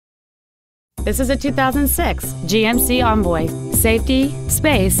This is a 2006 GMC Envoy. Safety,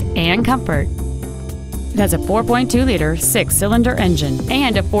 space, and comfort. It has a 4.2-liter 6-cylinder engine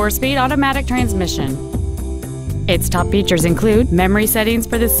and a 4-speed automatic transmission. Its top features include memory settings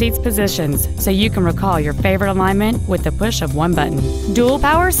for the seat's positions, so you can recall your favorite alignment with the push of one button. Dual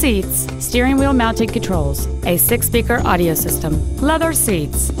power seats, steering wheel mounted controls, a 6-speaker audio system, leather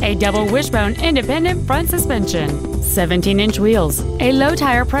seats, a double wishbone independent front suspension, 17-inch wheels, a low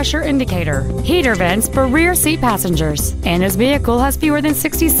tire pressure indicator, heater vents for rear seat passengers, and this vehicle has fewer than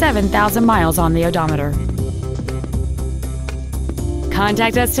 67,000 miles on the odometer.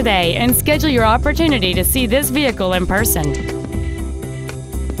 Contact us today and schedule your opportunity to see this vehicle in person.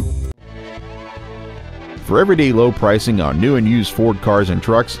 For everyday low pricing on new and used Ford cars and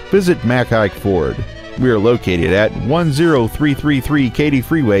trucks, visit Mac Haik Ford. We are located at 10333 Katy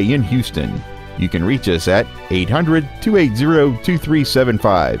Freeway in Houston. You can reach us at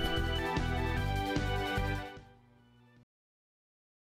 800-280-2375.